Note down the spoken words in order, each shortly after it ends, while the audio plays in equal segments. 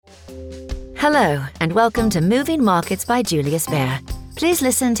Hello, and welcome to Moving Markets by Julius Baer. Please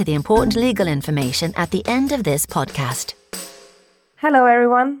listen to the important legal information at the end of this podcast. Hello,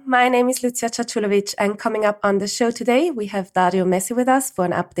 everyone. My name is Lucija Caculovic, and coming up on the show today, we have Dario Messi with us for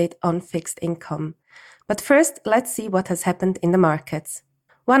an update on fixed income. But first, let's see what has happened in the markets.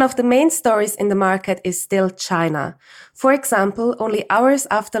 One of the main stories in the market is still China. For example, only hours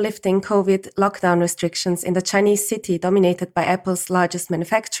after lifting COVID lockdown restrictions in the Chinese city dominated by Apple's largest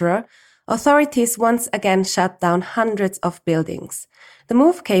manufacturer, authorities once again shut down hundreds of buildings. The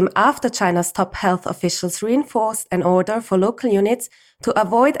move came after China's top health officials reinforced an order for local units to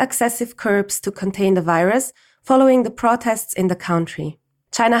avoid excessive curbs to contain the virus following the protests in the country.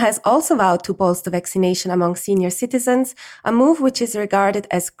 China has also vowed to bolster vaccination among senior citizens, a move which is regarded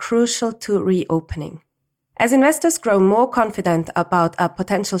as crucial to reopening. As investors grow more confident about a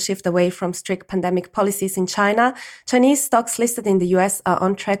potential shift away from strict pandemic policies in China, Chinese stocks listed in the US are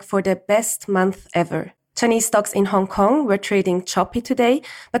on track for their best month ever. Chinese stocks in Hong Kong were trading choppy today,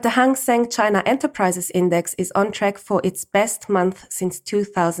 but the Hang Seng China Enterprises Index is on track for its best month since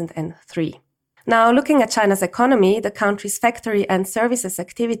 2003. Now, looking at China's economy, the country's factory and services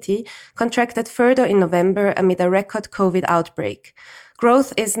activity contracted further in November amid a record COVID outbreak.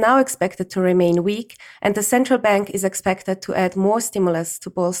 Growth is now expected to remain weak, and the central bank is expected to add more stimulus to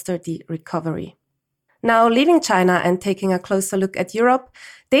bolster the recovery. Now, leaving China and taking a closer look at Europe,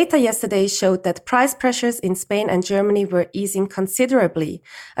 data yesterday showed that price pressures in Spain and Germany were easing considerably.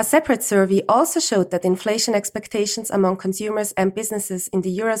 A separate survey also showed that inflation expectations among consumers and businesses in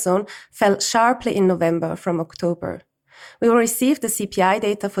the eurozone fell sharply in November from October. We will receive the CPI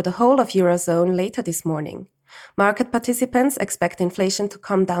data for the whole of eurozone later this morning. Market participants expect inflation to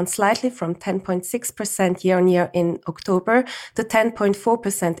come down slightly from 10.6% year-on-year in October to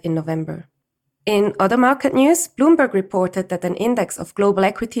 10.4% in November. In other market news, Bloomberg reported that an index of global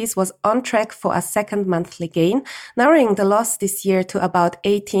equities was on track for a second monthly gain, narrowing the loss this year to about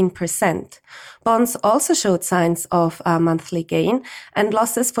 18%. Bonds also showed signs of a monthly gain, and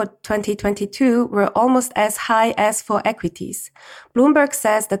losses for 2022 were almost as high as for equities. Bloomberg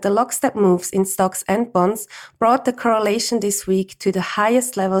says that the lockstep moves in stocks and bonds brought the correlation this week to the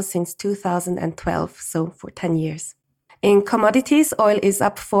highest level since 2012, so for 10 years. In commodities, oil is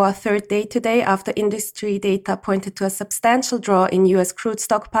up for a third day today after industry data pointed to a substantial draw in US crude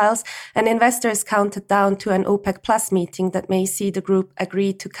stockpiles, and investors counted down to an OPEC Plus meeting that may see the group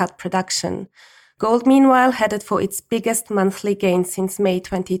agree to cut production. Gold, meanwhile, headed for its biggest monthly gain since May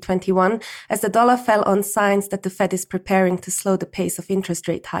 2021, as the dollar fell on signs that the Fed is preparing to slow the pace of interest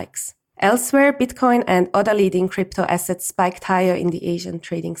rate hikes. Elsewhere, Bitcoin and other leading crypto assets spiked higher in the Asian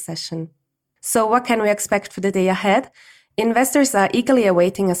trading session. So what can we expect for the day ahead? Investors are eagerly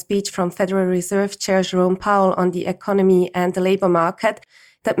awaiting a speech from Federal Reserve Chair Jerome Powell on the economy and the labor market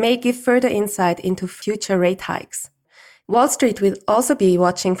that may give further insight into future rate hikes. Wall Street will also be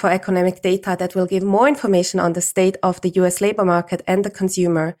watching for economic data that will give more information on the state of the US labor market and the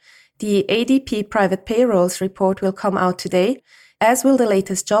consumer. The ADP private payrolls report will come out today, as will the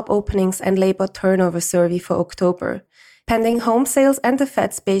latest job openings and labor turnover survey for October. Pending home sales and the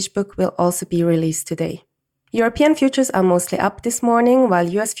Fed's Beige Book will also be released today. European futures are mostly up this morning, while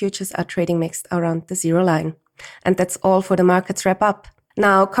US futures are trading mixed around the zero line. And that's all for the markets wrap up.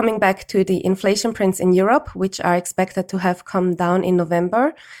 Now, coming back to the inflation prints in Europe, which are expected to have come down in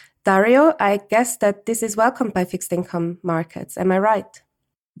November. Dario, I guess that this is welcomed by fixed income markets. Am I right?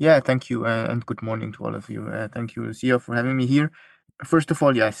 Yeah, thank you. And good morning to all of you. Thank you, Lucia, for having me here. First of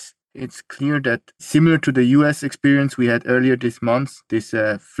all, yes. It's clear that similar to the US experience we had earlier this month, this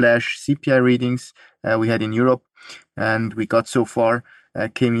flash CPI readings we had in Europe, and we got so far,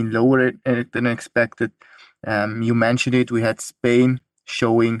 came in lower than expected. You mentioned it, we had Spain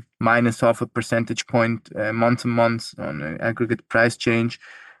showing minus half a percentage point month on month on aggregate price change.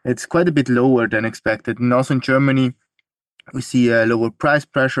 It's quite a bit lower than expected. And also in Germany, we see a lower price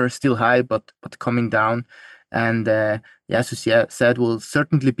pressure, still high, but coming down. And as you said, will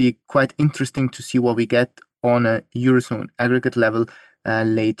certainly be quite interesting to see what we get on a eurozone aggregate level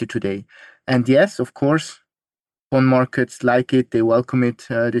later today. And yes, of course, bond markets like it, they welcome it,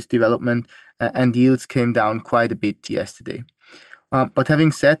 this development, and yields came down quite a bit yesterday. But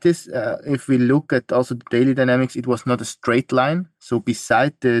having said this, if we look at also the daily dynamics, it was not a straight line. So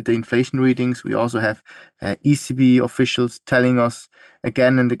beside the inflation readings, we also have ECB officials telling us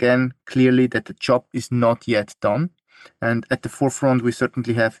again and again clearly that the job is not yet done. And at the forefront, we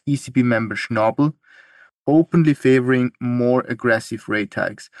certainly have ECB member Schnabel openly favoring more aggressive rate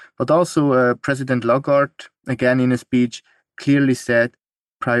hikes. But also President Lagarde, again in a speech, clearly said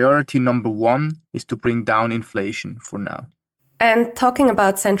priority number one is to bring down inflation for now. And talking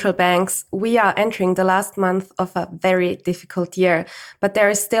about central banks, we are entering the last month of a very difficult year, but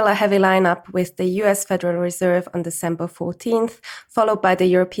there is still a heavy lineup with the US Federal Reserve on December 14th, followed by the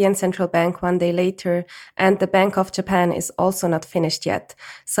European Central Bank one day later, and the Bank of Japan is also not finished yet.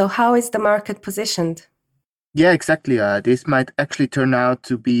 So how is the market positioned? Yeah, exactly. This might actually turn out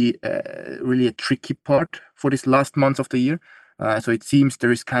to be really a tricky part for this last month of the year. So it seems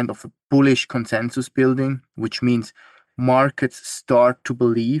there is kind of a bullish consensus building, which means markets start to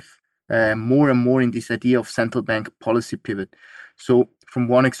believe more and more in this idea of central bank policy pivot. So from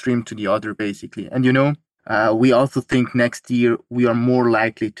one extreme to the other, basically. And we also think next year we are more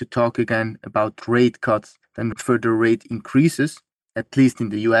likely to talk again about rate cuts than further rate increases, at least in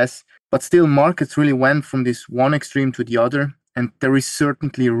the US. But still, markets really went from this one extreme to the other. And there is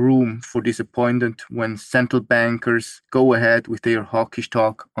certainly room for disappointment when central bankers go ahead with their hawkish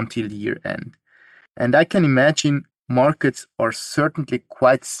talk until the year end. And I can imagine markets are certainly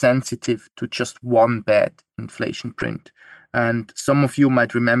quite sensitive to just one bad inflation print. And some of you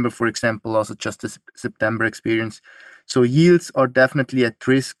might remember, for example, also just the September experience. So yields are definitely at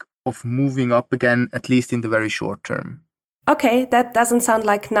risk of moving up again, at least in the very short term. Okay, that doesn't sound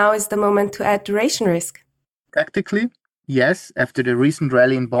like now is the moment to add duration risk. Tactically, yes, after the recent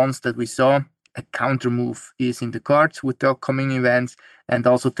rally in bonds that we saw, a counter move is in the cards with the upcoming events and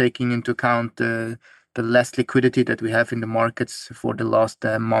also taking into account the less liquidity that we have in the markets for the last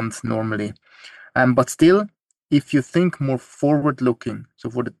month normally. But still, if you think more forward-looking, so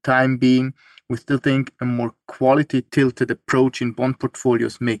for the time being, we still think a more quality-tilted approach in bond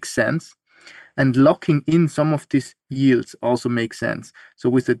portfolios makes sense. And locking in some of these yields also makes sense. So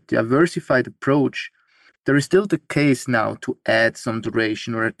with a diversified approach, there is still the case now to add some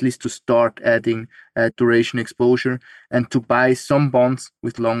duration, or at least to start adding duration exposure and to buy some bonds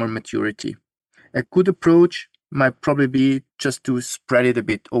with longer maturity. A good approach might probably be just to spread it a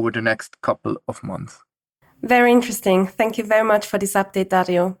bit over the next couple of months. Very interesting. Thank you very much for this update,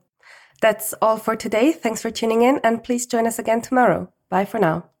 Dario. That's all for today. Thanks for tuning in, and please join us again tomorrow. Bye for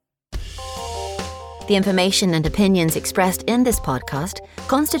now. The information and opinions expressed in this podcast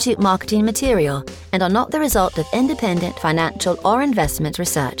constitute marketing material and are not the result of independent financial or investment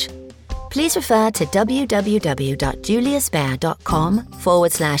research. Please refer to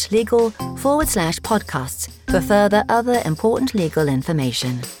www.juliusbaer.com/legal/podcasts for further other important legal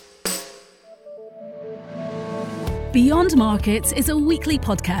information. Beyond Markets is a weekly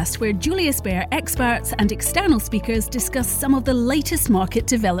podcast where Julius Baer experts and external speakers discuss some of the latest market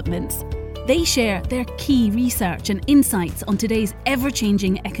developments. They share their key research and insights on today's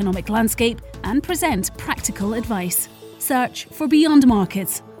ever-changing economic landscape and present practical advice. Search for Beyond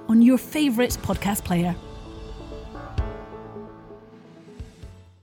Markets on your favourite podcast player.